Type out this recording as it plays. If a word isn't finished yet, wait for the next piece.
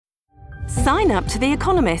Sign up to The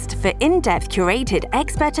Economist for in-depth curated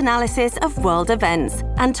expert analysis of world events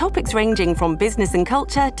and topics ranging from business and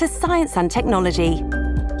culture to science and technology.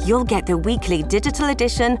 You'll get the weekly digital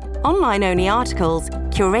edition, online-only articles,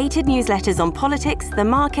 curated newsletters on politics, the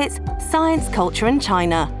markets, science, culture and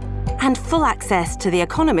China, and full access to The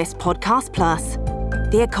Economist Podcast Plus.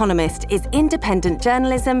 The Economist is independent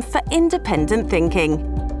journalism for independent thinking.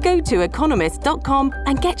 Go to economist.com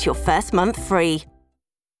and get your first month free.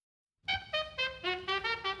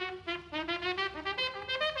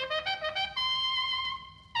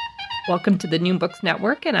 Welcome to the New Books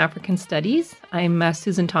Network and African Studies. I'm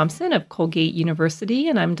Susan Thompson of Colgate University,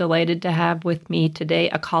 and I'm delighted to have with me today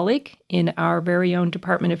a colleague in our very own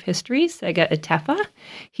Department of History, Sega Itefa.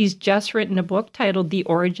 He's just written a book titled The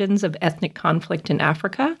Origins of Ethnic Conflict in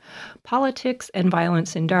Africa, Politics and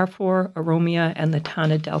Violence in Darfur, Oromia, and the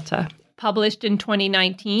Tana Delta. Published in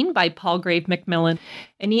 2019 by Palgrave Macmillan.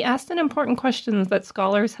 And he asked an important question that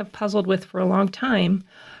scholars have puzzled with for a long time.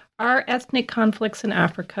 Are ethnic conflicts in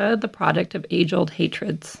Africa the product of age-old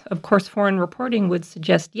hatreds? Of course, foreign reporting would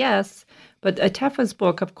suggest yes, but Itefa's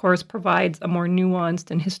book, of course, provides a more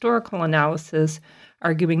nuanced and historical analysis,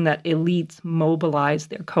 arguing that elites mobilize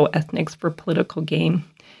their co-ethnics for political gain. And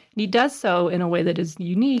he does so in a way that is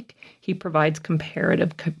unique. He provides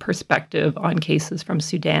comparative perspective on cases from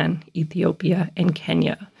Sudan, Ethiopia, and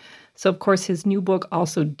Kenya. So, of course, his new book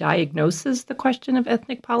also diagnoses the question of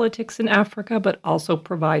ethnic politics in Africa, but also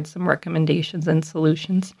provides some recommendations and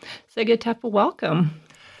solutions. Sega Itefa, welcome.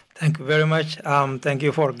 Thank you very much. Thank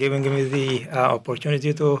you for giving me the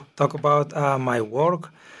opportunity to talk about my work.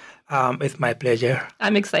 It's my pleasure.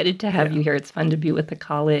 I'm excited to have you here. It's fun to be with a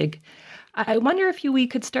colleague. I wonder if we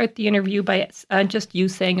could start the interview by just you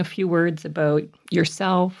saying a few words about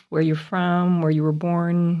yourself, where you're from, where you were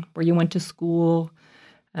born, where you went to school,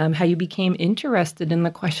 how you became interested in the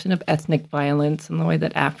question of ethnic violence and the way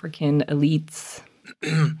that African elites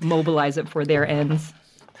mobilize it for their ends.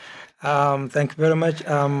 Thank you very much.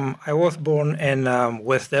 I was born in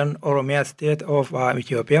western Oromia state of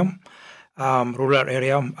Ethiopia, rural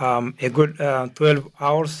area, a good 12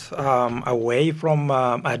 hours away from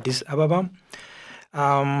Addis Ababa.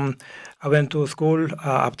 I went to school,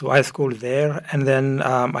 up to high school there, and then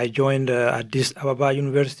I joined Addis Ababa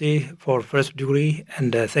University for first degree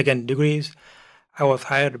and second degrees. I was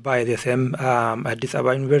hired by the same Addis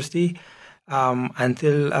Ababa University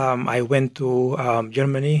until I went to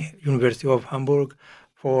Germany, University of Hamburg,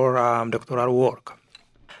 for doctoral work.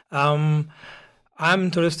 I'm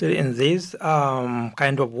interested in this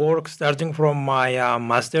kind of work starting from my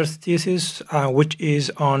master's thesis, which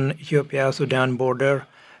is on Ethiopia-Sudan border,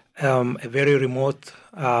 a very remote,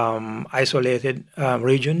 isolated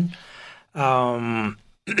region, about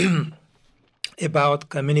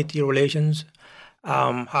community relations,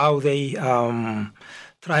 how they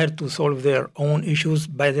try to solve their own issues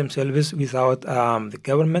by themselves without the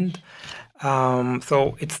government.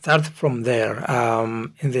 So it starts from there.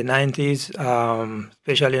 In the 90s,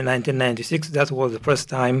 especially in 1996, that was the first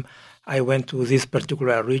time I went to this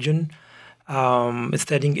particular region,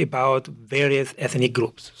 studying about various ethnic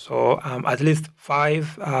groups. So at least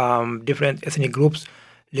 5 different ethnic groups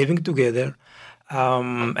living together,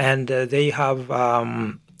 and they have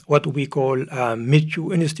what we call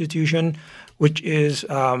Michu institution, which is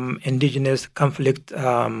indigenous conflict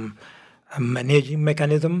managing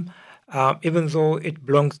mechanism. Even though it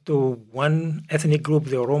belongs to one ethnic group,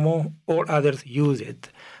 the Oromo, all others use it.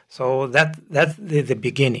 So that's the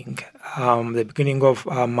beginning of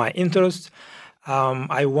my interest.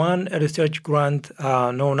 I won a research grant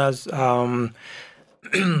known as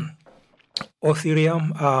OSIRIA,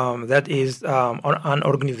 that is an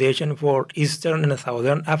organization for Eastern and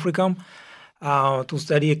Southern Africa, to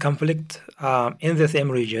study conflict in the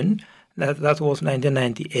same region. That was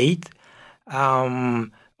 1998.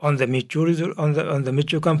 On the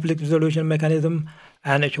Michu conflict resolution mechanism,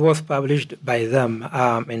 and it was published by them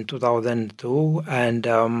in 2002, and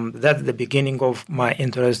that's the beginning of my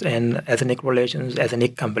interest in ethnic relations,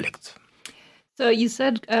 ethnic conflicts. So you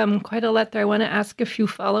said quite a lot there. I want to ask a few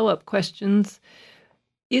follow-up questions.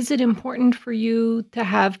 Is it important for you to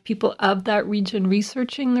have people of that region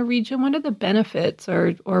researching the region? What are the benefits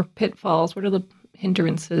or pitfalls? What are the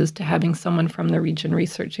hindrances to having someone from the region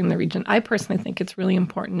researching the region? I personally think it's really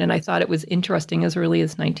important, and I thought it was interesting as early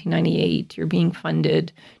as 1998. You're being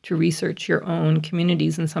funded to research your own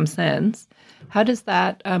communities in some sense. How does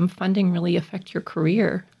that funding really affect your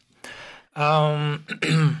career?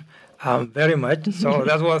 Very much. So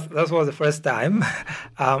that was the first time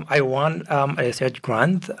I won a research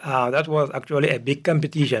grant. That was actually a big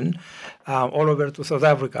competition all over to South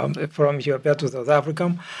Africa, from Ethiopia to South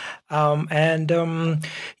Africa.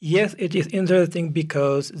 Yes, it is interesting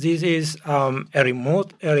because this is a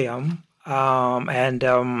remote area, I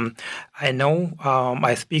know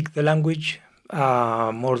I speak the language,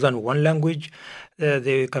 more than one language.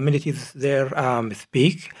 The communities there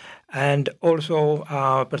speak. And also,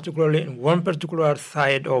 particularly in one particular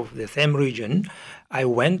side of the same region, I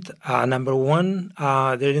went. Number one,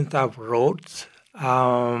 they didn't have roads,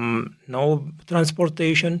 no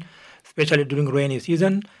transportation, especially during rainy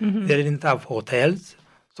season. Mm-hmm. They didn't have hotels,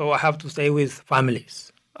 so I have to stay with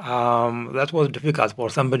families. That was difficult for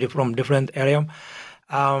somebody from different area.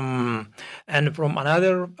 And from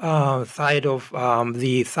another side of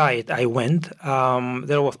the site I went,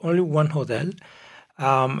 there was only one hotel.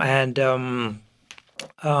 I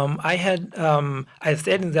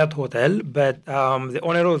stayed in that hotel, but the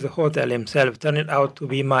owner of the hotel himself turned out to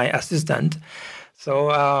be my assistant.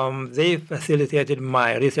 So they facilitated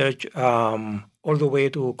my research all the way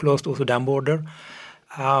to close to Sudan border.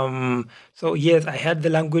 So yes, I had the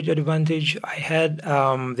language advantage. I had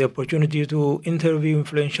the opportunity to interview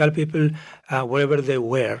influential people wherever they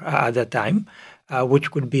were at that time, which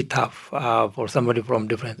could be tough for somebody from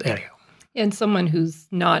different area. And someone who's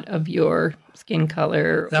not of your skin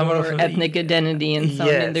color or ethnic identity and so on.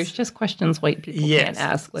 Yes. And there's just questions white people can't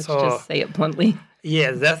ask. Let's just say it bluntly.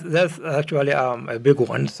 Yes, that's actually a big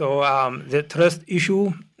one. So the trust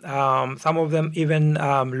issue, some of them even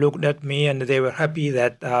looked at me and they were happy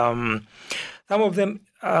that some of them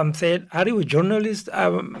said, "Are you a journalist?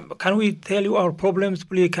 Can we tell you our problems?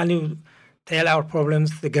 Please, can you tell our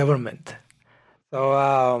problems to the government?" So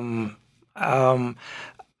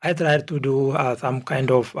I tried to do some kind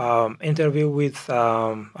of interview with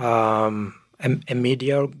a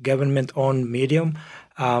media, government-owned medium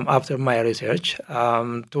after my research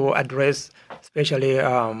to address especially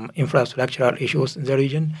infrastructural issues in the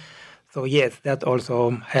region. So yes, that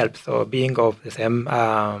also helps. So being of the same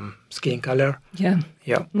skin color. Yeah.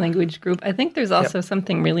 Language group. I think there's also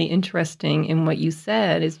something really interesting in what you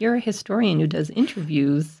said is you're a historian who does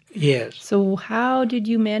interviews. Yes. So how did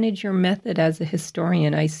you manage your method as a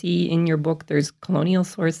historian? I see in your book there's colonial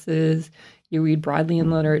sources, you read broadly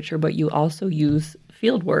in literature, but you also use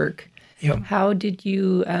field work. Yeah. How did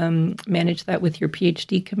you manage that with your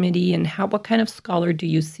PhD committee, and what kind of scholar do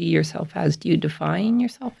you see yourself as? Do you define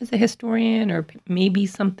yourself as a historian, or maybe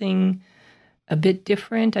something a bit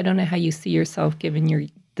different? I don't know how you see yourself given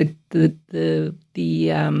the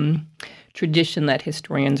tradition that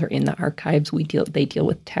historians are in the archives. They deal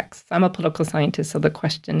with texts. I'm a political scientist, so the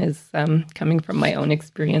question is coming from my own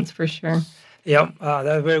experience for sure. Yeah,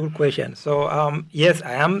 that's a very good question. So yes,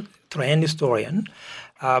 I am trained historian.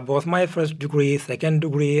 Both my first degree, second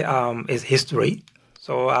degree is history.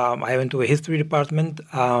 So I went to a history department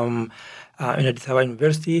in Addis Ababa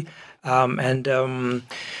University,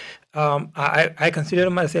 I consider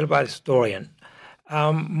myself a historian.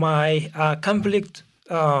 My conflict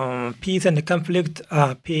peace and conflict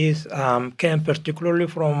piece came particularly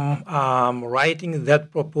from writing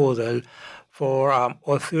that proposal for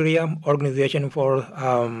Australia, Organization for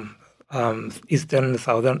Eastern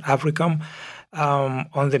Southern Africa,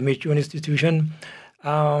 on the Michun Institution.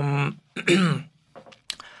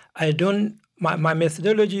 My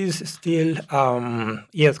methodology is still,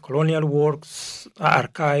 colonial works,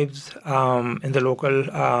 archives in the local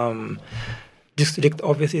district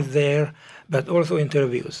offices there, but also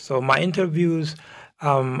interviews. So my interviews,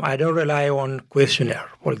 I don't rely on questionnaire,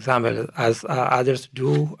 for example, as others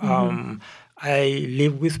do. I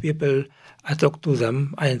live with people, I talk to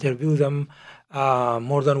them, I interview them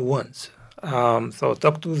more than once. So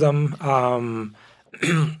talk to them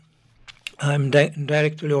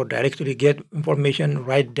directly get information,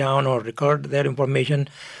 write down or record their information.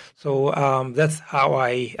 So that's how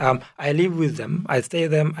I live with them. I stay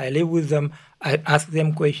them, I live with them, I ask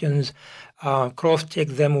them questions, cross-check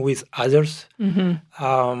them with others. In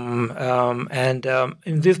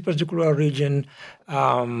this particular region,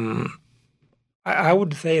 I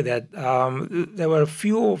would say that there were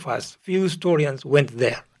few historians went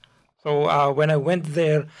there. So when I went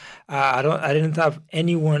there, I didn't have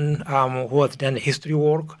anyone who has done history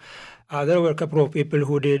work. There were a couple of people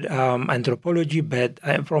who did anthropology, but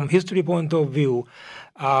from history point of view,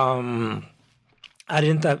 I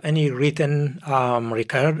didn't have any written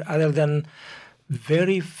record other than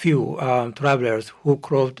very few travelers who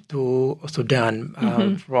crossed to Sudan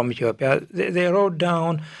from Ethiopia. They wrote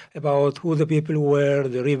down about who the people were,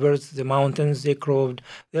 the rivers, the mountains they crossed.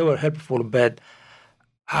 They were helpful, but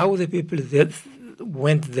how the people that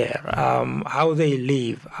went there, how they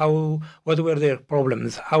live, what were their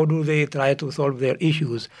problems, how do they try to solve their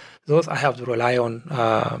issues. Those I have to rely on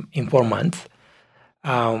informants,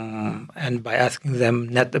 and by asking them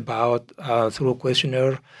not about through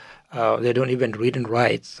questionnaire, they don't even read and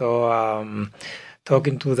write. So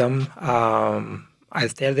talking to them, I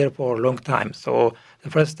stayed there for a long time. So the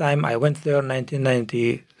first time I went there in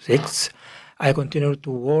 1996, I continued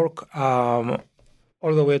to work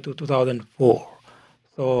all the way to 2004.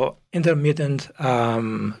 So intermittent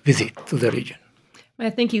visit to the region. I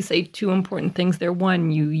think you say two important things there. One,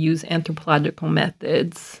 you use anthropological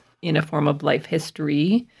methods in a form of life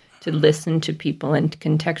history to listen to people and to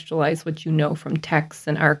contextualize what you know from texts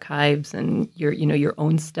and archives and your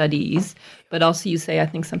own studies. But also you say, I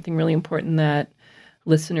think, something really important that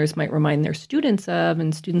listeners might remind their students of,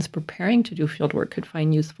 and students preparing to do fieldwork could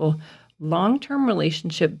find useful. Long-term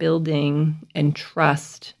relationship building and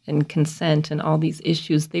trust and consent and all these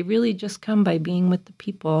issues, they really just come by being with the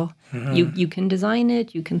people. Mm-hmm. You can design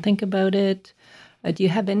it, you can think about it. Do you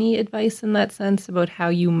have any advice in that sense about how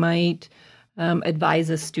you might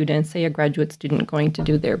advise a student, say a graduate student going to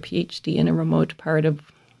do their PhD in a remote part of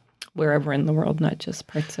wherever in the world, not just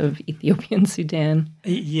parts of Ethiopia and Sudan?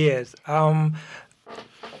 Yes.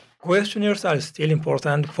 Questionnaires are still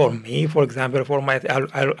important for me. For example,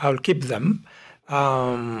 I'll keep them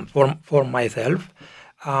for myself,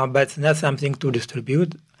 but it's not something to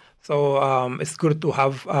distribute. So it's good to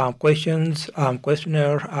have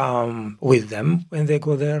questionnaire with them when they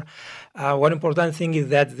go there. One important thing is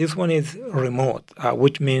that this one is remote,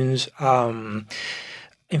 which means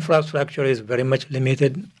infrastructure is very much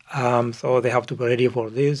limited. So they have to be ready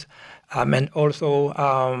for this, and also.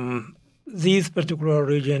 This particular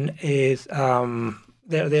region is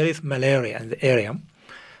there is malaria in the area,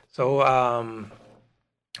 so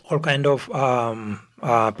all kind of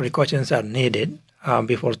precautions are needed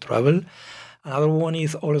before travel. Another one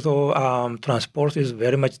is also transport is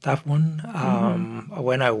very much tough one.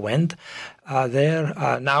 When I went there,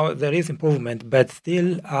 now there is improvement, but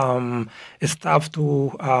still it's tough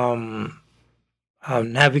to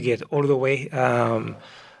navigate all the way.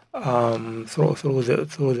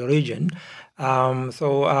 Through the region.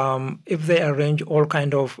 So if they arrange all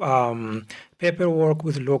kind of paperwork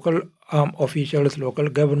with local officials, local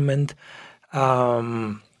government,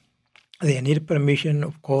 they need permission,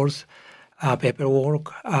 of course,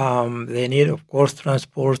 paperwork. They need, of course,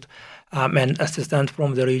 transport and assistance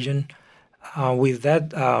from the region. With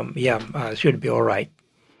that, should be all right.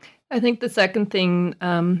 I think the second thing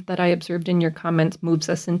that I observed in your comments moves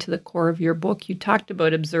us into the core of your book. You talked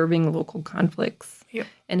about observing local conflicts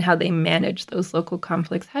and how they manage those local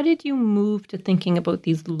conflicts. How did you move to thinking about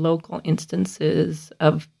these local instances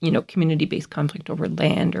of, community-based conflict over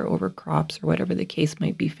land or over crops or whatever the case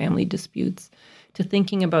might be, family disputes, to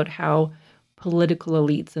thinking about how political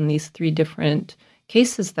elites in these three different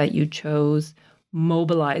cases that you chose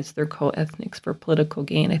mobilize their co-ethnics for political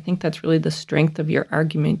gain? I think that's really the strength of your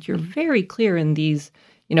argument. You're very clear in these,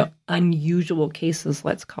 unusual cases,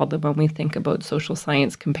 let's call them, when we think about social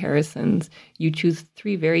science comparisons. You choose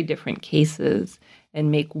three very different cases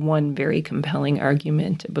and make one very compelling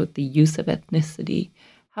argument about the use of ethnicity.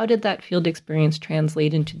 How did that field experience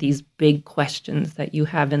translate into these big questions that you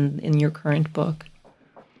have in your current book?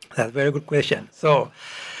 That's a very good question. So,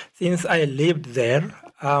 since I lived there,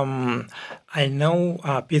 I know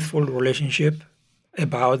a peaceful relationship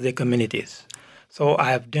about the communities. So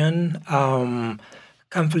I have done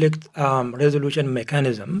conflict resolution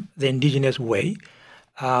mechanism, the indigenous way,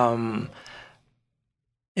 in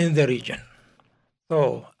the region.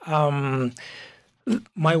 So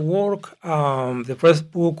my work, the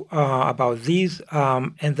first book about these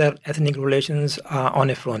inter-ethnic relations on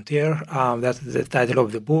a frontier, that's the title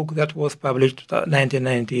of the book, that was published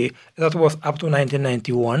 1990, that was up to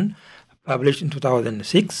 1991, published in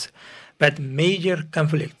 2006. But major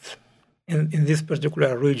conflicts in this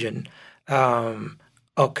particular region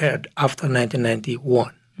occurred after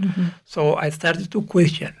 1991. Mm-hmm. So I started to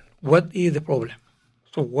question, what is the problem?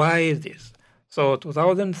 So why is this? So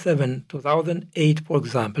 2007, 2008, for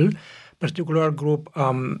example, particular group,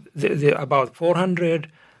 about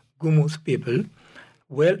 400 Gumus people,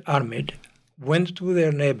 well armed, went to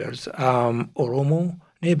their neighbors, Oromo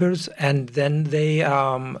neighbors, and then they,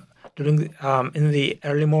 in the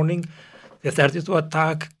early morning, they started to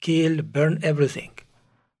attack, kill, burn everything.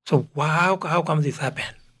 So how come this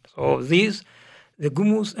happened? So the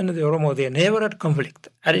Gumus and the Oromo, they never had conflict.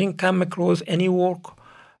 I didn't come across any work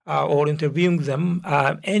or interviewing them,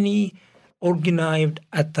 any organized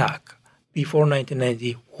attack before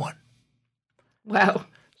 1991. Wow.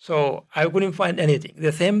 So I couldn't find anything.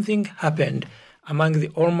 The same thing happened among the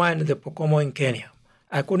Orma and the Pokomo in Kenya.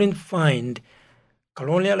 I couldn't find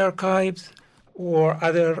colonial archives or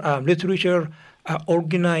other literature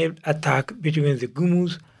organized attack between the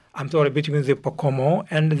between the Pokomo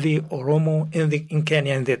and the Oromo in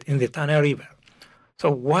Kenya in the Tana River. So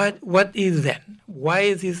what is then? Why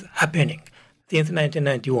is this happening since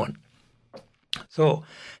 1991? So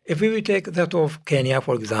if we will take that of Kenya,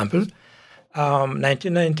 for example,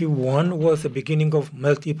 1991 was the beginning of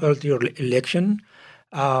multi-party election.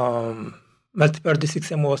 Multi-party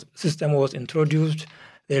system was introduced.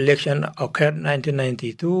 The election occurred in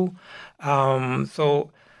 1992.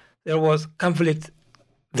 So there was conflict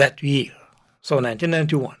that year. So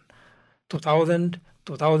 1991, 2000,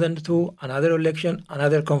 2002, another election,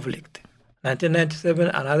 another conflict. 1997,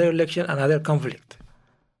 another election, another conflict.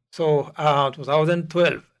 So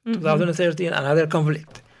 2012, 2013, another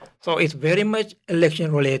conflict. So it's very much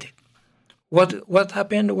election related. What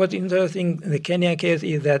happened, what's interesting in the Kenya case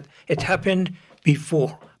is that it happened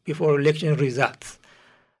before election results.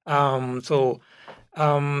 In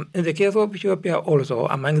the case of Ethiopia also,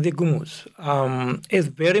 among the Gumus, it's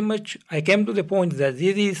very much, I came to the point that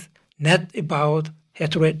this is not about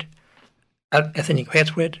hatred, ethnic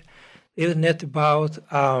hatred. It is not about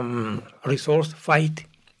resource fight.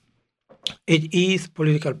 It is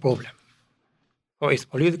political problem. So it's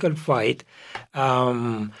political fight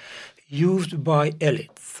used by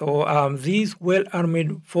elites. So these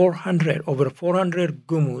well-armed over 400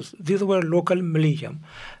 Gumus, these were local militia.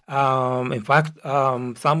 In fact,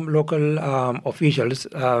 some local officials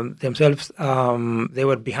themselves, they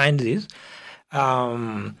were behind this.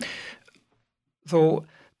 So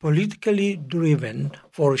politically driven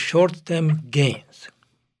for short-term gains,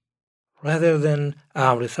 rather than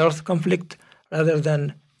resource conflict, rather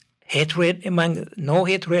than hatred no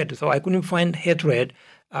hatred. So I couldn't find hatred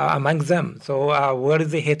among them. So where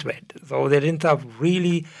is the hatred? So they didn't have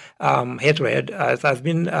really hatred, as has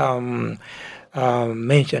been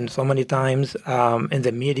mentioned so many times in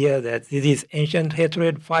the media, that this is ancient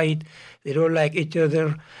hatred fight. They don't like each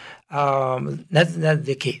other. That's not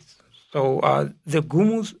the case. So the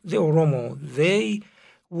Gumus, the Oromo, they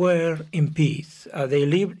were in peace. They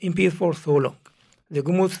lived in peace for so long. The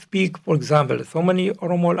Gumus speak, for example, so many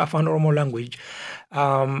Afan Oromo language.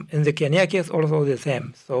 In the Kenya case, also the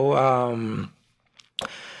same. So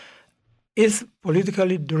it's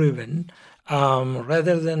politically driven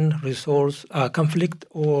rather than resource conflict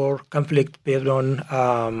or conflict based on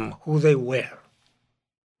who they were.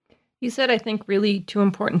 You said, I think, really two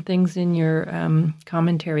important things in your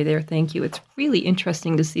commentary there. Thank you. It's really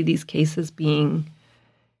interesting to see these cases being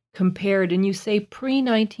compared. And you say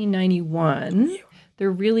pre-1991, there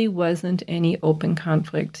really wasn't any open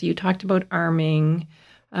conflict. So you talked about arming.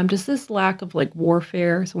 Does this lack of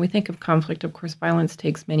warfare, so when we think of conflict, of course, violence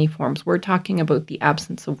takes many forms. We're talking about the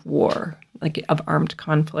absence of war, of armed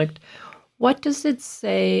conflict. What does it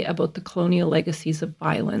say about the colonial legacies of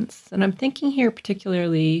violence? And I'm thinking here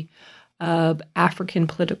particularly of African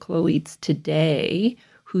political elites today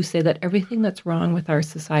who say that everything that's wrong with our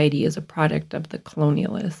society is a product of the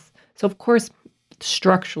colonialists. So, of course,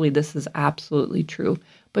 structurally, this is absolutely true.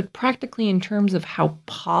 But practically, in terms of how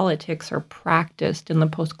politics are practiced in the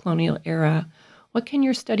post-colonial era, what can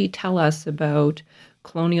your study tell us about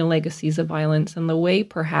colonial legacies of violence and the way,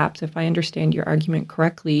 perhaps, if I understand your argument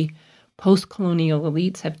correctly, post-colonial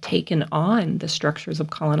elites have taken on the structures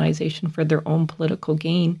of colonization for their own political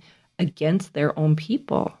gain against their own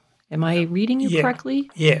people? Am I reading you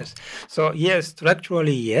correctly? Yes. So, yes,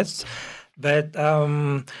 structurally, yes. But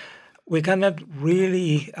we cannot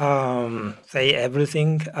really say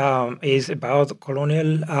everything is about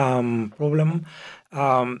colonial problem.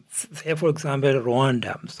 Say, for example,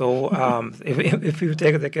 Rwanda. So if you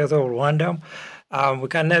take the case of Rwanda, we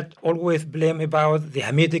cannot always blame about the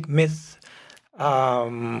Hamitic myth,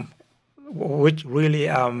 which really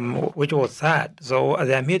which was sad. So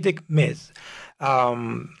the Hamitic myth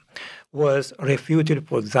was refuted,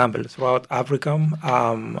 for example, throughout Africa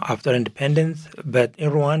after independence, but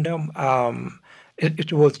in Rwanda,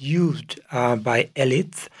 it was used by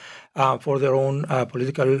elites for their own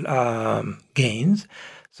political gains.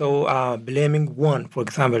 So blaming one, for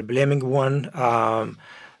example,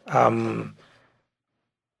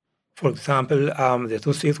 for example, the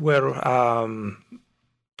Tutsis were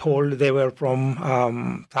told they were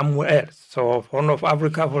from somewhere else. So Horn of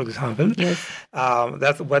Africa, for example, yes.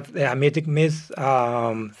 That's what the Hamitic myth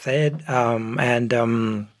said.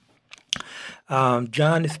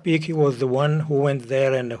 John Speke, he was the one who went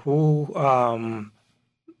there and who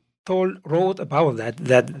wrote about that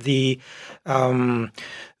the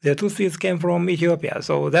the Tutsis came from Ethiopia.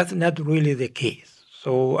 So that's not really the case.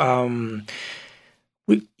 So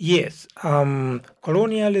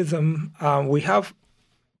colonialism, we have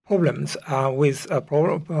problems with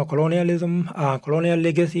colonialism, colonial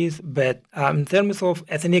legacies, but in terms of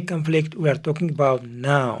ethnic conflict we are talking about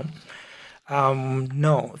now,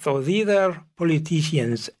 no. So these are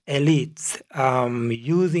politicians, elites,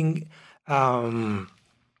 using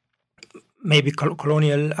maybe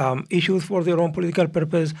colonial issues for their own political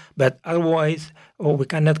purpose, but otherwise we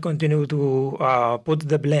cannot continue to put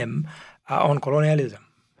the blame on colonialism.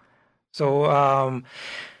 So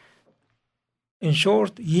in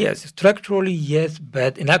short, yes, structurally yes,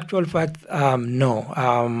 but in actual fact, no.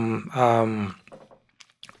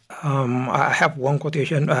 I have one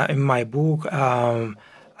quotation in my book.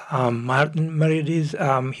 Martin Meredith,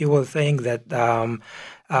 he was saying that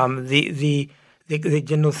the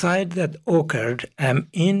genocide that occurred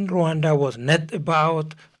in Rwanda was not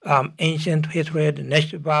about ancient hatred,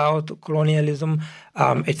 not about colonialism.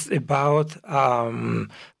 It's about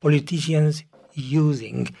politicians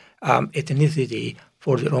using ethnicity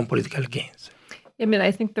for their own political gains. I mean,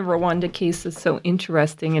 I think the Rwanda case is so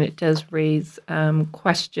interesting, and it does raise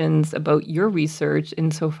questions about your research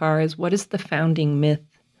insofar as what is the founding myth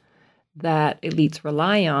that elites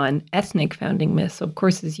rely on, ethnic founding myths. So, of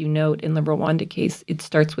course, as you note, in the Rwanda case, it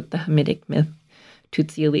starts with the Hamitic myth.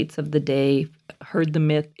 Tutsi elites of the day heard the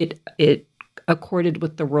myth. It accorded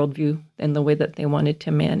with the worldview and the way that they wanted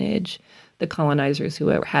to manage the colonizers who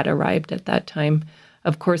had arrived at that time.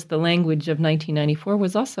 Of course, the language of 1994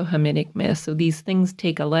 was also Hamitic myth. So these things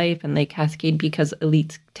take a life and they cascade because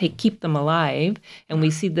elites keep them alive. And we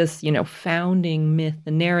see this, founding myth,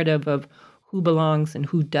 the narrative of who belongs and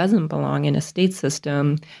who doesn't belong in a state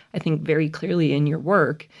system, I think very clearly in your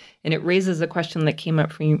work. And it raises a question that came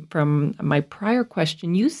up from my prior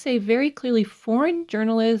question. You say very clearly foreign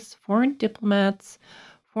journalists, foreign diplomats,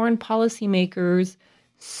 foreign policymakers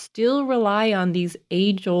still rely on these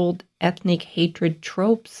age-old ethnic hatred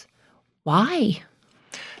tropes. Why?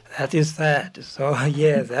 That is sad. So,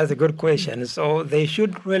 yes, that's a good question. So they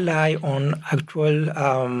should rely on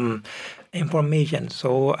actual information.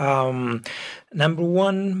 So, number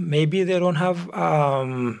one, maybe they don't have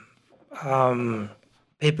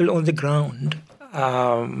people on the ground.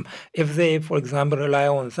 If they, for example, rely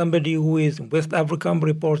on somebody who is in West Africa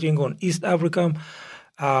reporting on East Africa,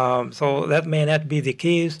 so that may not be the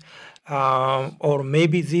case. Or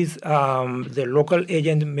maybe the local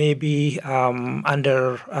agent may be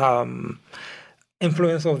under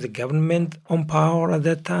influence of the government on power at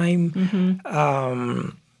that time. Mm-hmm.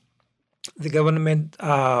 The government,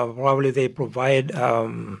 probably they provide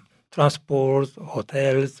transport,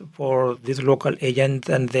 hotels for these local agents,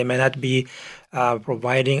 and they may not be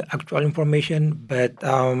providing actual information, but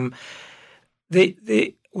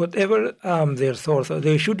they whatever their source,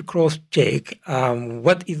 they should cross-check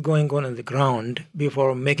what is going on the ground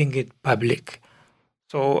before making it public.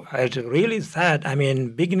 So it's really sad. I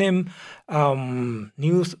mean, big-name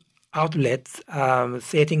news outlets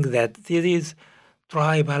stating that this is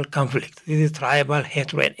tribal conflict, this is tribal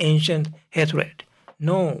hatred, ancient hatred.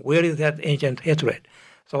 No, where is that ancient hatred?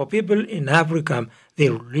 So people in Africa, they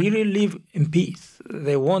really live in peace.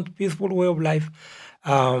 They want peaceful way of life.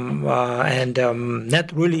 And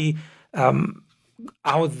not really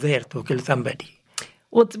out there to kill somebody.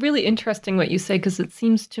 Well, it's really interesting what you say, because it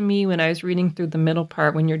seems to me when I was reading through the middle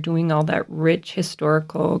part, when you're doing all that rich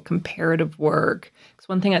historical comparative work, because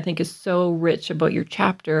one thing I think is so rich about your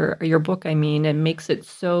chapter, or your book, and makes it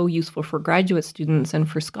so useful for graduate students and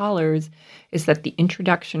for scholars, is that the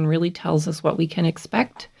introduction really tells us what we can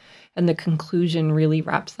expect. And the conclusion really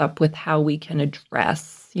wraps up with how we can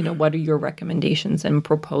address, what are your recommendations and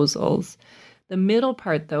proposals. The middle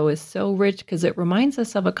part, though, is so rich because it reminds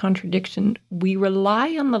us of a contradiction. We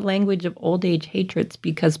rely on the language of old age hatreds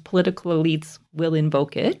because political elites will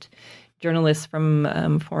invoke it. Journalists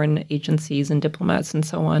from foreign agencies and diplomats and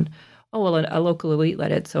so on. Oh, well, a local elite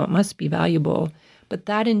led it, so it must be valuable. But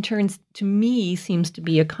that, in turn, to me, seems to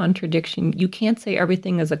be a contradiction. You can't say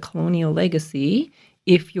everything is a colonial legacy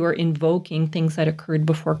if you're invoking things that occurred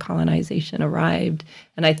before colonization arrived.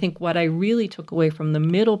 And I think what I really took away from the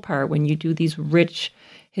middle part, when you do these rich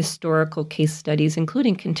historical case studies,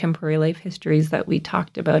 including contemporary life histories that we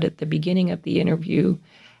talked about at the beginning of the interview,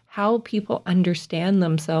 how people understand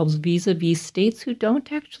themselves vis-a-vis states who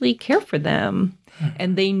don't actually care for them,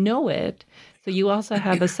 and they know it. So you also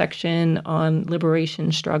have a section on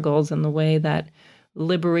liberation struggles and the way that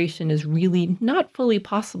liberation is really not fully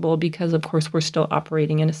possible because, of course, we're still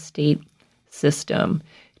operating in a state system.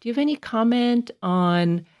 Do you have any comment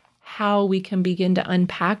on how we can begin to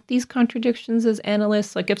unpack these contradictions as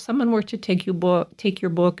analysts? Like if someone were to take your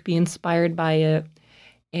book, be inspired by it,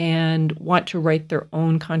 and want to write their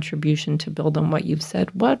own contribution to build on what you've said,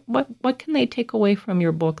 what can they take away from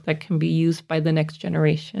your book that can be used by the next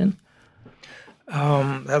generation?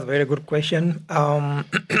 That's a very good question.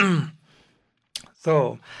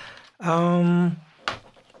 So, all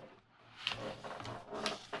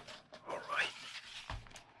right.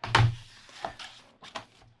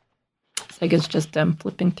 I guess just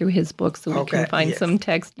flipping through his book so we can find some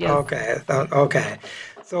text. Yes. Okay.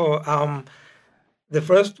 So, the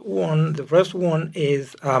first one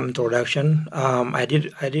is introduction. I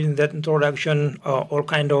did in that introduction all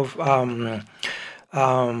kind of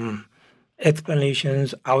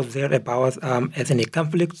explanations out there about ethnic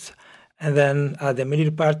conflicts, and then the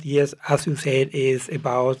middle part, yes, as you said, is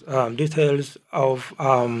about details of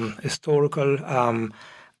historical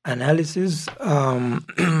analysis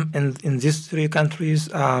in these three countries,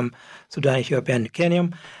 Sudan, Ethiopia, and Kenya,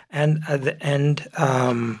 and at the end,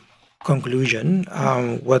 conclusion,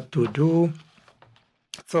 what to do.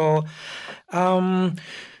 So,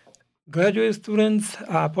 graduate students,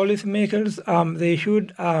 policymakers, they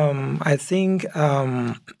should, I think,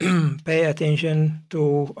 pay attention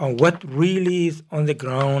to what really is on the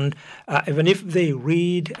ground. Even if they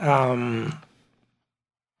read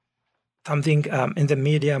something in the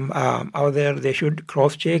medium out there, they should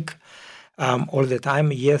cross-check all the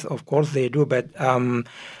time. Yes, of course they do, but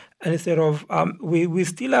instead of, we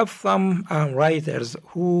still have some writers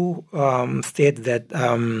who state that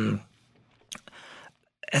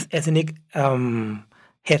ethnic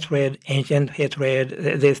hatred, ancient hatred,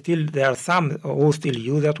 there are some who still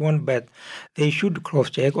use that one, but they should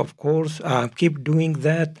cross-check, of course, keep doing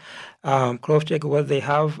that, cross-check what they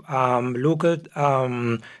have, look at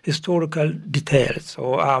historical details.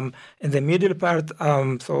 So in the middle part,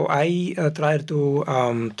 so I try to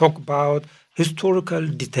talk about historical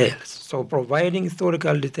details. So providing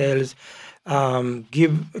historical details,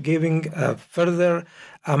 giving further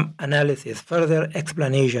analysis, further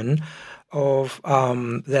explanation of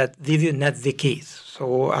that this is not the case.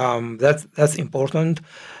 So that's important.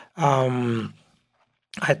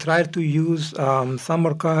 I try to use some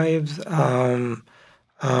archives,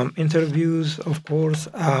 interviews, of course,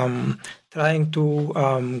 trying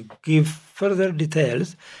to give further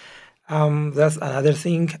details. That's another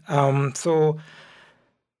thing. So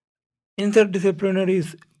interdisciplinary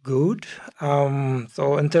is good.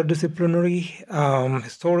 So interdisciplinary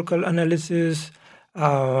historical analysis,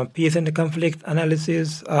 peace and conflict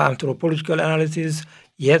analysis, anthropological analysis,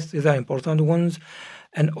 yes, these are important ones.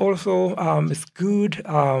 And also, it's good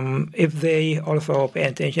if they also pay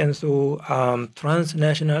attention to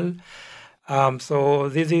transnational. So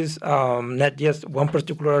this is not just one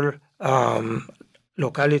particular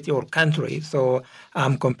locality or country. So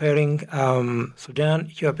I'm comparing Sudan,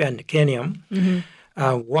 Ethiopia, and Kenya. Mm-hmm.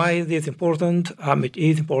 Why is this important? It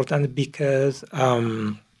is important because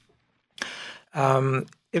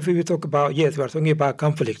if we talk about, yes, we are talking about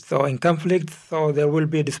conflict. So in conflict, so there will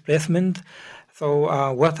be displacement.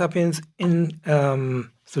 So what happens in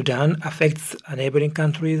Sudan affects neighboring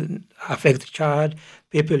countries, affects Chad.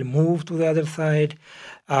 People move to the other side.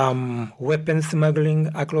 Weapons smuggling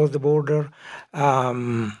across the border,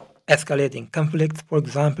 escalating conflicts, for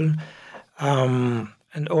example,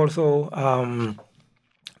 and also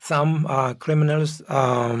some criminals.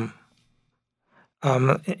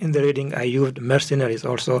 In the reading, I used mercenaries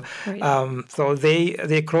also. Right. So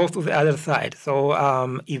they cross to the other side. So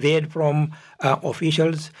evade from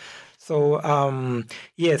officials. So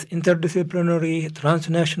yes, interdisciplinary,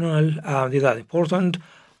 transnational, these are important.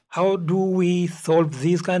 How do we solve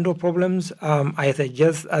these kind of problems? I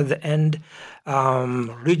suggest at the end,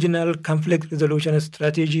 regional conflict resolution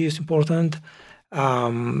strategy is important.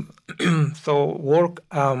 So work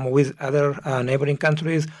with other neighboring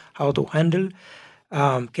countries, how to handle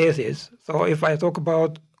cases. So if I talk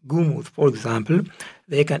about Gumuz, for example,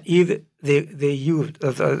 they can they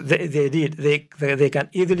can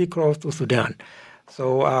easily cross to Sudan.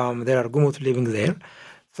 So there are Gumuz living there.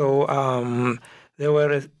 So there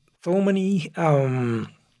were so many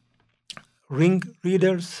ring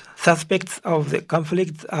leaders, suspects of the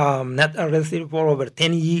conflict, not arrested for over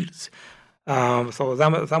 10 years. So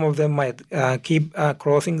some of them might keep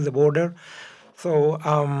crossing the border. So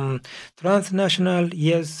transnational,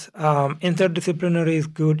 yes. Interdisciplinary is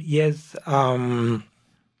good, yes.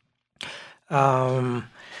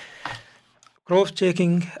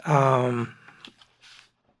 Cross-checking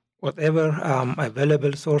whatever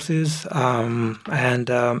available sources and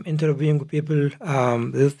interviewing people.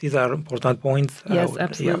 These are important points. Yes,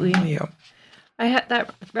 absolutely. Yeah.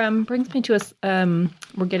 That brings me to us.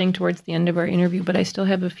 We're getting towards the end of our interview, but I still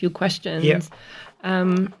have a few questions.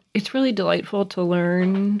 Yeah. It's really delightful to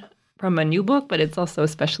learn from a new book, but it's also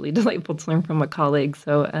especially delightful to learn from a colleague.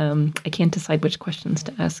 So I can't decide which questions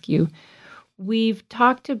to ask you. We've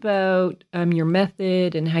talked about your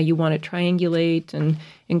method and how you want to triangulate and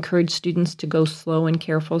encourage students to go slow and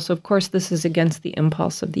careful. So, of course, this is against the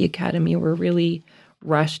impulse of the academy. We're really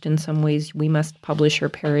rushed in some ways. We must publish or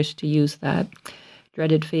perish, to use that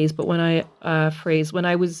dreaded phrase. But when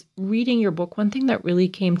I was reading your book, one thing that really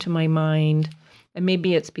came to my mind, and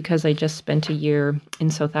maybe it's because I just spent a year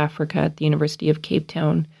in South Africa at the University of Cape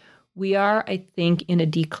Town, we are, I think, in a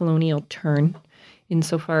decolonial turn,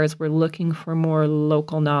 insofar as we're looking for more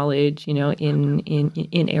local knowledge,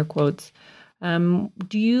 in air quotes.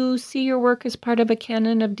 Do you see your work as part of a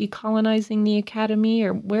canon of decolonizing the academy,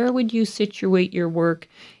 or where would you situate your work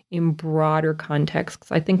in broader context?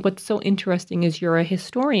 Because I think what's so interesting is you're a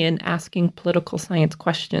historian asking political science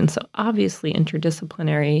questions, so obviously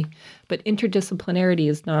interdisciplinary, but interdisciplinarity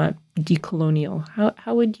is not decolonial.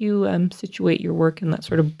 How would you situate your work in that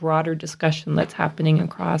sort of broader discussion that's happening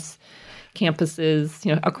across campuses,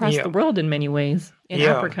 across the world in many ways, in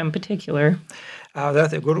Africa in particular?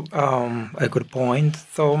 That's a good point.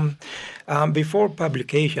 So, before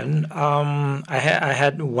publication, I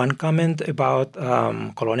had one comment about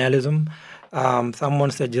colonialism.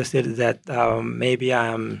 Someone suggested that maybe I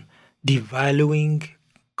am devaluing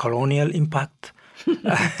colonial impact.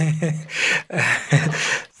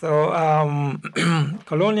 So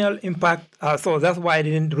colonial impact, so that's why I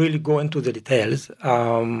didn't really go into the details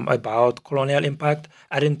about colonial impact.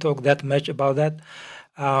 I didn't talk that much about that.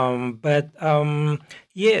 But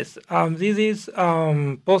yes, this is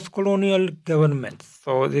post-colonial governments.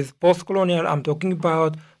 So this post-colonial, I'm talking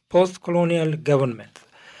about post-colonial governments.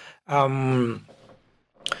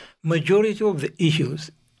 Majority of the issues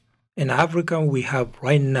in Africa we have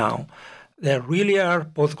right now, they really are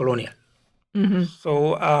post-colonial. Mm-hmm.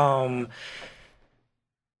 So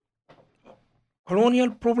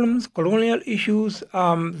colonial problems, colonial issues,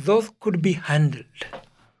 those could be handled.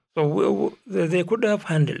 So they could have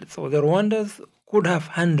handled. So the Rwandans could have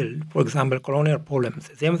handled, for example, colonial problems.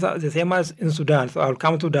 The same as in Sudan. So I'll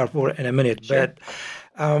come to Darfur in a minute. Sure.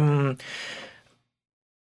 But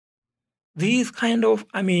these kind of,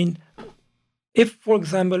 if, for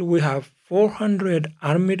example, we have 400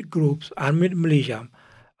 armed groups, armed militia,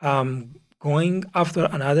 going after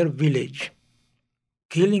another village,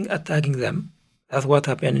 killing, attacking them, that's what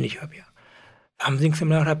happened in Ethiopia. Something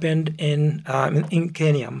similar happened in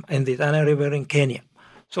Kenya, in the Tana River in Kenya.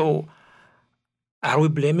 So are we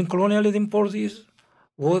blaming colonialism for this?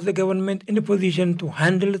 Was the government in a position to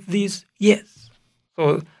handle this? Yes.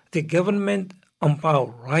 So the government on power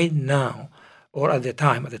right now, or at the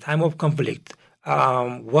time of conflict,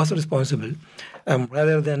 was responsible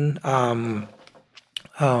rather than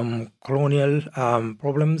colonial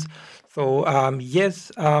problems. So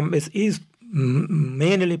yes, it is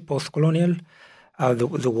mainly post-colonial.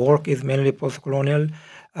 The work is mainly post-colonial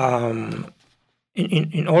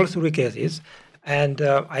in all three cases, and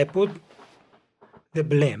I put the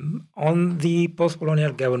blame on the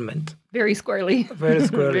post-colonial government. Very squarely. Very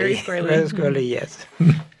squarely. Very squarely. Very squarely, yes.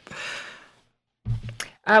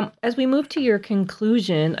 As we move to your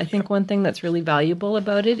conclusion, I think one thing that's really valuable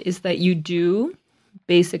about it is that you do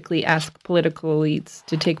basically ask political elites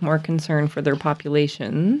to take more concern for their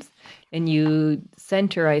populations. And you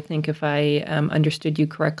center, I think, if I understood you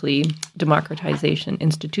correctly, democratization.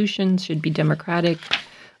 Institutions should be democratic.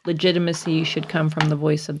 Legitimacy should come from the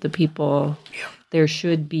voice of the people. Yeah. There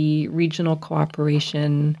should be regional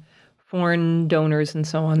cooperation. Foreign donors and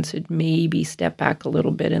so on should maybe step back a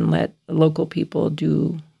little bit and let local people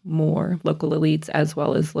do more, local elites as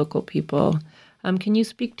well as local people. Can you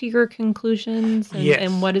speak to your conclusions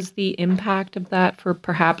and what is the impact of that for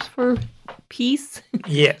peace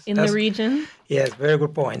in the region? Yes, very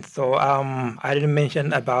good point. So I didn't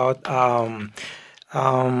mention about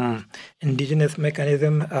indigenous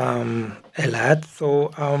mechanism a lot.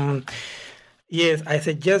 So yes, I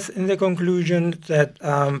suggest in the conclusion that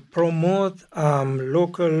promote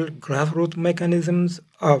local grassroots mechanisms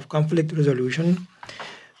of conflict resolution.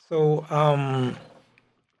 So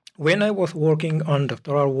when I was working on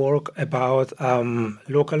doctoral work about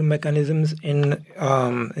local mechanisms in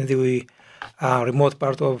the remote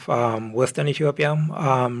part of Western Ethiopia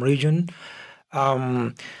region,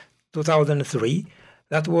 2003,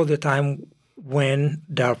 that was the time when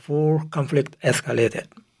Darfur conflict escalated.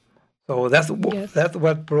 So that's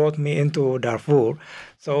what brought me into Darfur.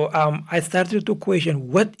 So I started to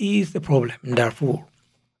question what is the problem in Darfur.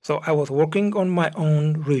 So I was working on my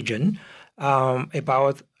own region,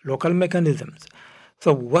 about local mechanisms.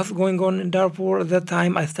 So what's going on in Darfur at that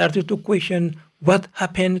time? I started to question what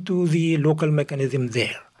happened to the local mechanism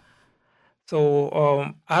there. So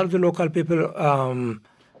are the local people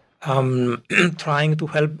trying to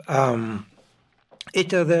help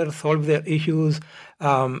each other solve their issues?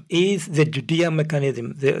 Is the Judea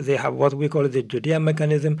mechanism, they have what we call the Judea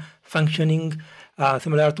mechanism functioning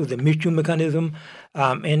similar to the Michu mechanism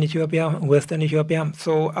in Ethiopia, Western Ethiopia?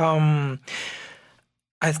 So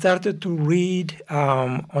I started to read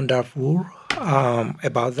on Darfur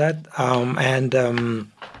about that, and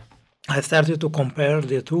I started to compare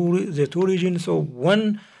the two regions. So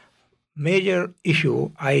one major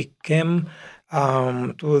issue, I came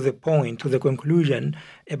to the conclusion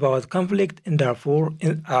about conflict in Darfur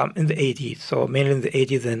in the 80s, so mainly in the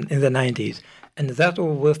 80s and in the 90s. And that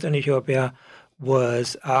of Western Ethiopia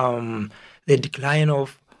was the decline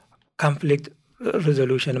of conflict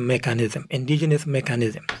resolution mechanism, indigenous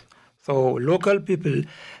mechanisms. So local people,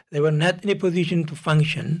 they were not in a position to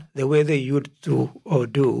function the way they used to or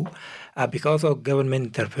do because of government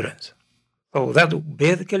interference. So that's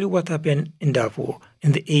basically what happened in Darfur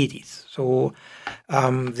in the 80s. So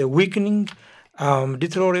the weakening,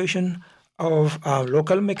 deterioration of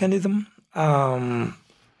local mechanism,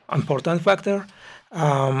 important factor.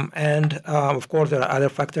 And of course, there are other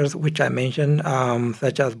factors which I mentioned,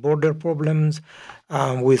 such as border problems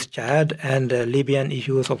with Chad and Libyan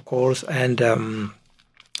issues, of course, and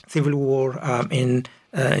civil war in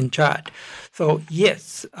Chad. So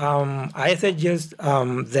yes, I suggest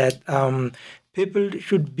that people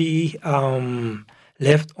should be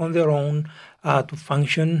left on their own to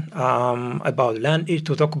function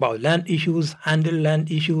to talk about land issues, handle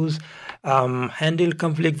land issues, handle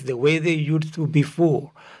conflicts the way they used to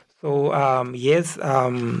before. So yes,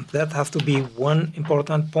 that has to be one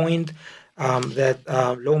important point that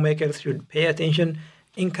lawmakers should pay attention,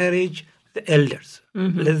 encourage the elders,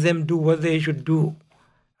 let them do what they should do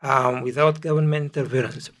without government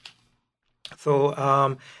interference.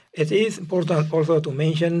 So it is important also to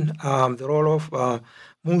mention the role of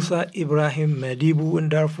Musa Ibrahim Madibu in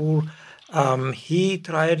Darfur. He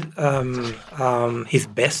tried his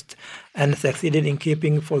best and succeeded in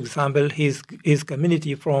keeping, for example, his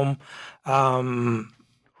community from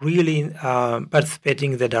really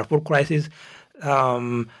participating in the Darfur crisis.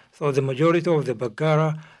 So the majority of the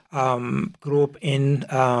Bagara group in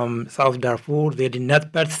South Darfur, they did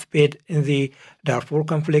not participate in the Darfur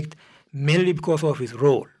conflict, mainly because of his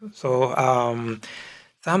role. So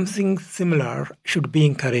something similar should be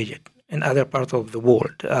encouraged in other parts of the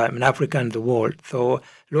world, in Africa and the world. So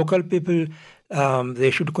local people,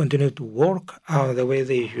 they should continue to work the way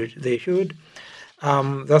they should.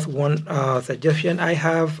 That's one suggestion I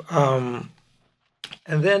have. And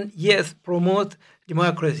then, yes, promote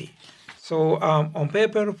democracy. So on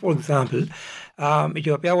paper, for example,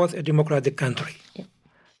 Ethiopia was a democratic country. Yeah.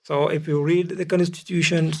 So if you read the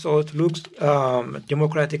constitution, so it looks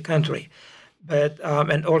democratic country, but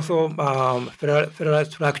and also federal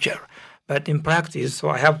structure. But in practice, so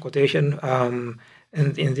I have quotation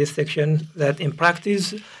in this section that in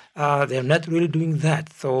practice they're not really doing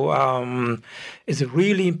that. So it's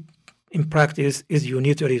really in practice is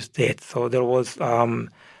unitary state. So there was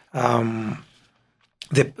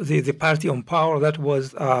the party on power that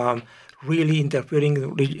was really interfering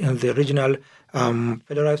in the regional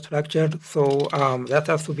federal structure. So that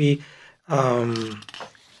has to be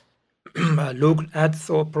looked at.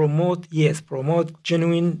 So promote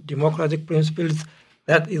genuine democratic principles.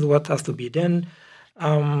 That is what has to be done.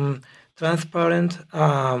 Transparent,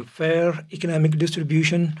 fair economic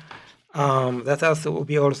distribution. That has to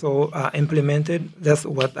be also implemented. That's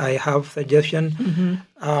what I have suggestion.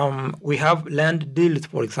 Mm-hmm. We have land deals,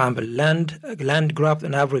 for example, land grabs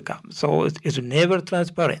in Africa. So it's never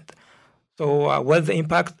transparent. So what's the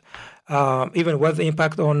impact? Even what's the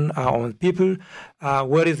impact on people?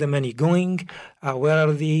 Where is the money going? Where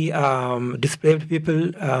are the displaced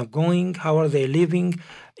people going? How are they living?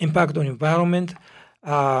 Impact on environment.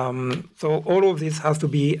 So all of this has to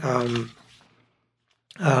be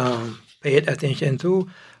paid attention to.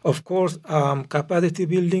 Of course, capacity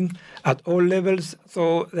building at all levels.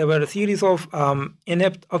 So there were a series of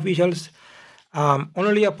inept officials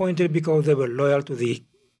only appointed because they were loyal to the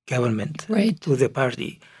government, right, to the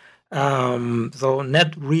party. So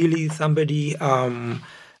not really somebody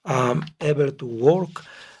able to work.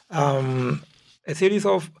 A series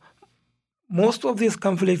of most of these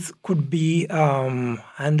conflicts could be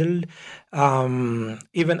handled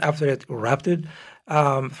even after it erupted.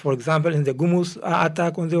 For example, in the Gumus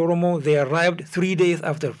attack on the Oromo, they arrived 3 days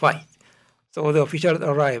after fight. So the officials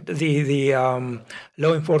arrived, the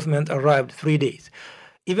law enforcement arrived 3 days.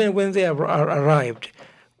 Even when they arrived,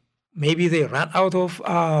 maybe they ran out of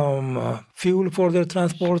fuel for their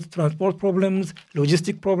transport problems,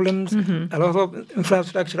 logistic problems, a lot of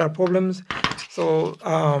infrastructural problems. So,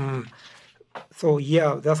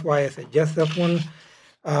 yeah, that's why I suggest that one.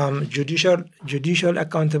 Judicial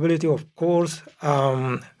accountability, of course.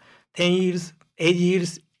 10 years, 8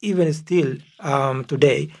 years, even still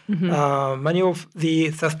today, many of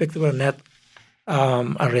the suspects were not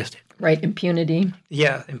arrested. Right, impunity.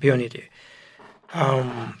 Yeah, impunity.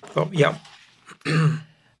 So, yeah.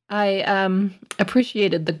 I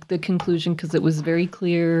appreciated the conclusion because it was very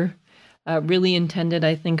clear, really intended,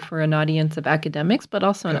 I think, for an audience of academics, but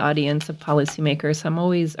also an audience of policymakers. I'm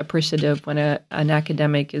always appreciative when an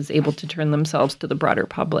academic is able to turn themselves to the broader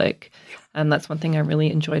public. And that's one thing I really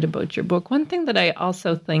enjoyed about your book. One thing that I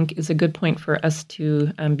also think is a good point for us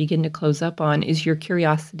to begin to close up on is your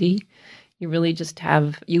curiosity. You really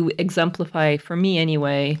you exemplify, for me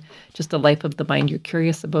anyway, just a life of the mind. You're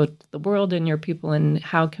curious about the world and your people and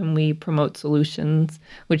how can we promote solutions,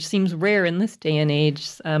 which seems rare in this day and age.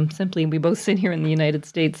 Simply, we both sit here in the United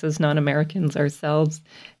States as non-Americans ourselves,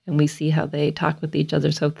 and we see how they talk with each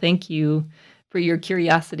other. So thank you for your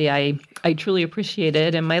curiosity. I truly appreciate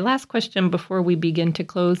it. And my last question before we begin to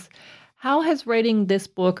close, how has writing this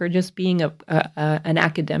book or just being an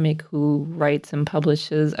academic who writes and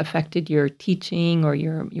publishes affected your teaching or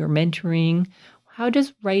your mentoring? How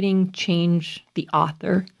does writing change the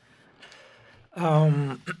author?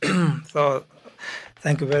 So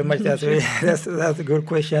thank you very much. That's a good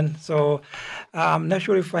question. So I'm not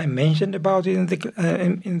sure if I mentioned about it in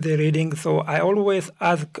the reading. So I always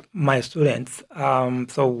ask my students,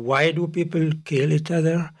 so why do people kill each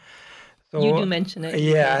other? So, you do mention it.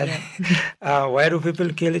 Yeah. Why do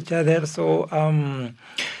people kill each other? So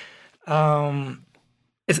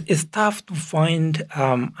it's tough to find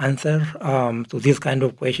answer to this kind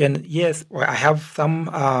of question. Yes, I have some,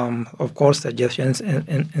 of course, suggestions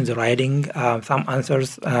in the writing, some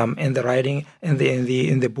answers in the writing in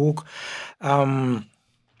the book.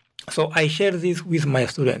 So I share this with my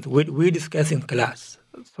students. We discuss in class.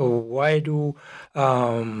 So why do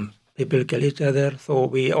people kill each other? So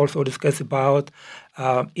we also discuss about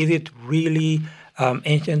is it really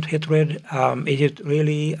ancient hatred? Is it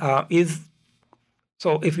really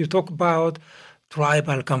So if you talk about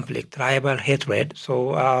tribal conflict, tribal hatred,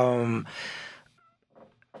 so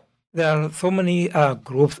there are so many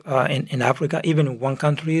groups in Africa, even in one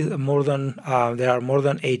country, there are more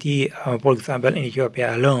than 80, for example, in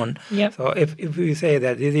Ethiopia alone. Yep. So if we say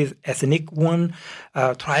that this is ethnic one,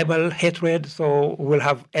 tribal hatred, so we'll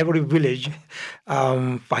have every village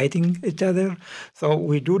fighting each other. So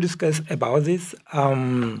we do discuss about this.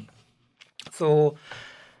 So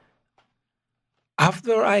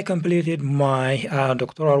after I completed my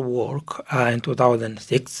doctoral work in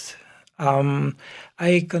 2006,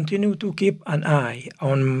 I continue to keep an eye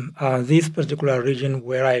on this particular region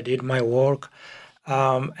where I did my work.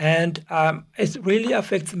 And it really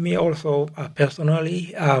affects me also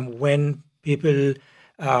personally when people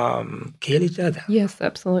kill each other. Yes,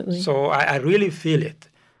 absolutely. So I really feel it.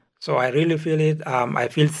 I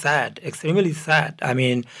feel sad, extremely sad. I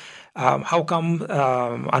mean, how come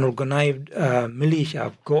an organized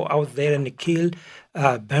militia go out there and kill,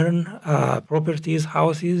 burn properties,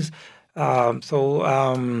 houses? So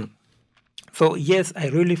yes, I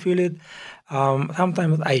really feel it.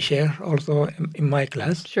 Sometimes I share also in my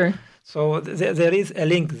class. Sure. So there is a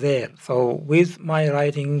link there. So with my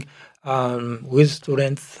writing, with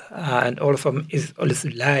students, and also is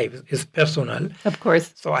live, is personal. Of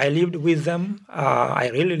course. So I lived with them. I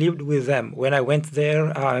really lived with them. When I went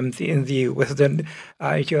there in the western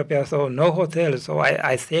Ethiopia, so no hotel. So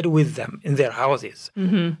I stayed with them in their houses.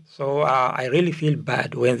 Mm-hmm. So I really feel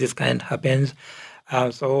bad when this kind happens.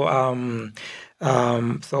 So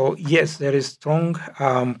yes, there is strong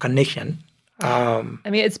connection. I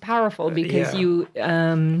mean, it's powerful because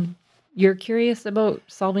you're curious about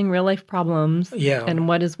solving real life problems. Yeah. And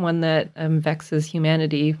what is one that vexes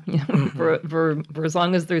humanity? For as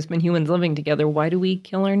long as there's been humans living together, why do we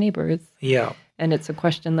kill our neighbors? Yeah. And it's a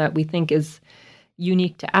question that we think is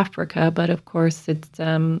unique to Africa, but of course it's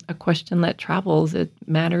a question that travels. It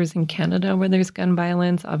matters in Canada where there's gun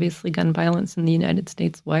violence, obviously gun violence in the United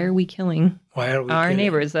States. Why are we killing our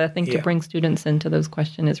neighbors? I think to bring students into those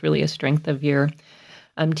questions is really a strength of your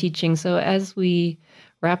teaching. So as we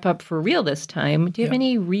wrap up for real this time, do you have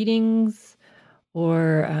any readings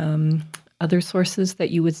or other sources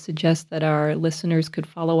that you would suggest that our listeners could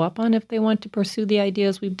follow up on if they want to pursue the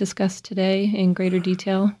ideas we've discussed today in greater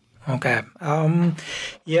detail? Okay.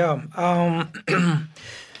 Yeah.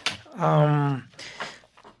 Um,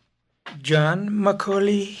 John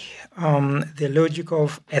Macaulay, The Logic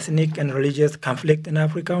of Ethnic and Religious Conflict in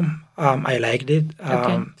Africa. I liked it.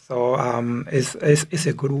 Okay. It's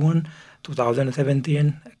a good one.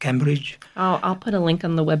 2017, Cambridge. I'll put a link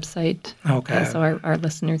on the website Okay. so our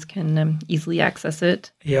listeners can easily access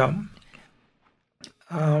it. Yeah.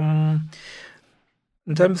 In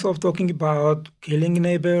terms of talking about killing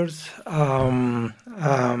neighbors,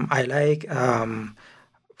 I like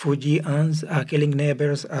Fuji Ann's Killing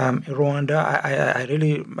Neighbors in Rwanda. I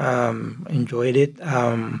really enjoyed it.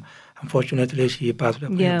 Unfortunately, she passed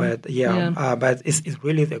away, Yeah, but yeah. but it's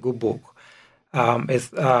really a good book. It's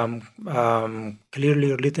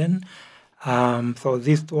clearly written. So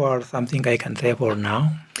these two are something I can say for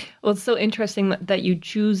now. Well, it's so interesting that you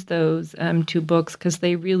choose those two books because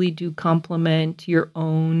they really do complement your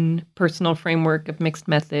own personal framework of mixed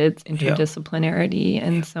methods, interdisciplinarity,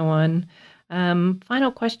 and so on.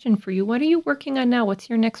 Final question for you. What are you working on now? What's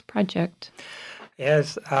your next project?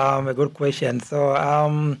 Yes, a good question. So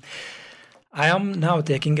I am now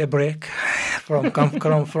taking a break from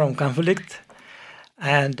from conflict,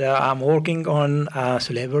 and I'm working on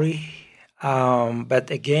slavery. But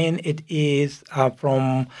again, it is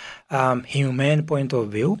from humane point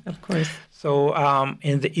of view. Of course. So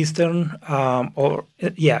in the Eastern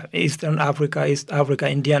Eastern Africa, East Africa,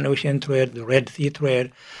 Indian Ocean trade, the Red Sea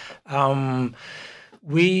trade,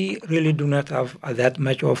 we really do not have that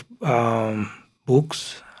much of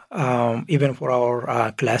books, even for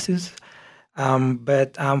our classes.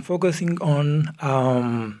 But I'm focusing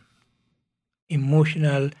on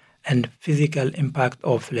emotional and physical impact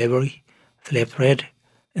of slavery, slave trade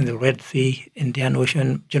in the Red Sea, Indian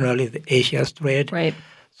Ocean, generally the Asia trade. Right.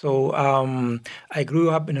 So I grew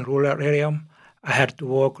up in a rural area. I had to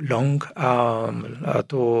walk long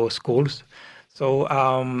to schools. So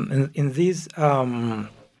in this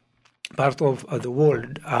part of the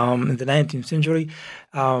world, in the 19th century,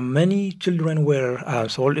 many children were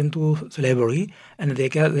sold into slavery, and they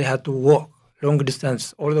had to walk long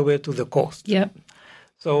distance all the way to the coast. Yep.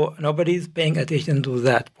 So nobody is paying attention to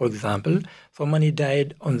that, for example. So many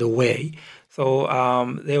died on the way. So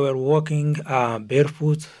they were walking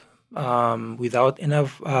barefoot without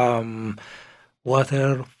enough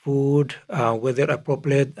water, food,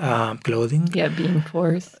 weather-appropriate clothing. Yeah, being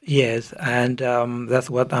forced. Yes, and that's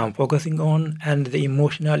what I'm focusing on. And the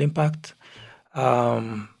emotional impact.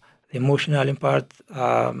 So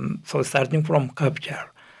starting from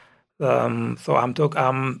capture. So I'm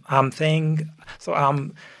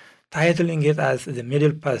titling it as the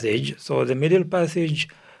Middle Passage. So the Middle Passage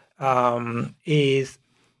is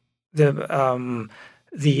the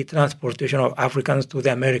transportation of Africans to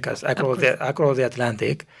the Americas across the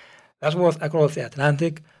Atlantic. That was across the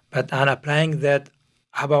Atlantic, but I'm applying that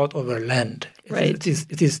about over land. Right.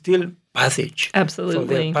 It is still passage. Absolutely.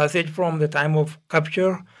 So the passage from the time of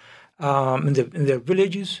capture in their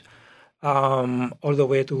villages all the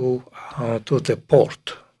way to the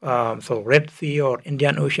port. So Red Sea or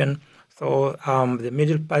Indian Ocean. So the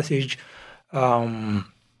Middle Passage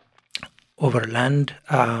over land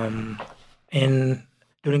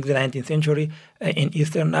during the 19th century in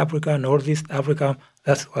Eastern Africa, Northeast Africa.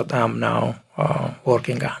 That's what I'm now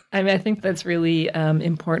working on. I mean, I think that's really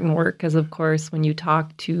important work because, of course, when you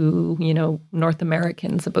talk to, North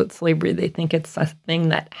Americans about slavery, they think it's a thing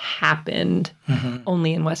that happened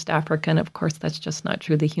only in West Africa. And, of course, that's just not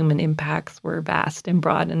true. The human impacts were vast and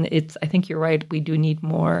broad. And I think you're right. We do need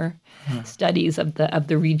more studies of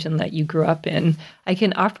the region that you grew up in. I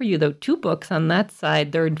can offer you, though, 2 books on that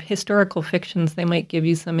side. They're historical fictions. They might give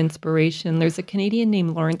you some inspiration. There's a Canadian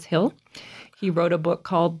named Lawrence Hill. He wrote a book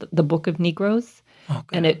called The Book of Negroes,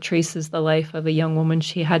 and it traces the life of a young woman.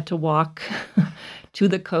 She had to walk to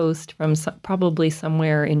the coast from probably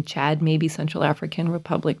somewhere in Chad, maybe Central African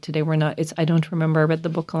Republic. Today we're not. I don't remember. I read the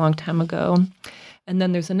book a long time ago. And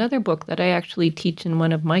then there's another book that I actually teach in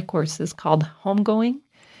one of my courses called Homegoing,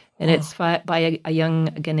 and it's by a young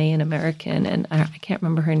Ghanaian American, and I can't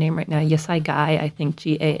remember her name right now. Yesai Guy, I think,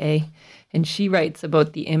 Gaa, and she writes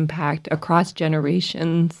about the impact across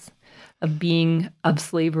generations of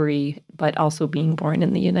slavery, but also being born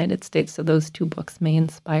in the United States. So those 2 books may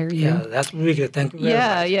inspire you. Yeah, that's really good. Thank you very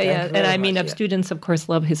much. Yeah. And I mean, students, of course,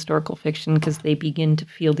 love historical fiction because they begin to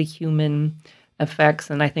feel the human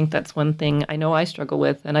effects. And I think that's one thing I know I struggle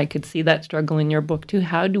with, and I could see that struggle in your book too.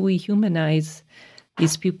 How do we humanize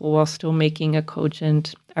these people while still making a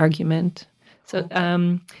cogent argument? So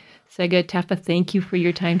Sega Tefa, thank you for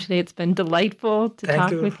your time today. It's been delightful to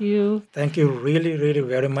talk with you. Thank you really, really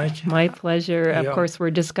very much. My pleasure. Of course, we're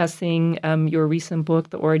discussing your recent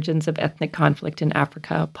book, The Origins of Ethnic Conflict in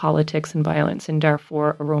Africa, Politics and Violence in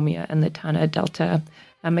Darfur, Oromia, and the Tana Delta.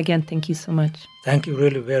 Again, thank you so much. Thank you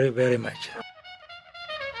really very, very much.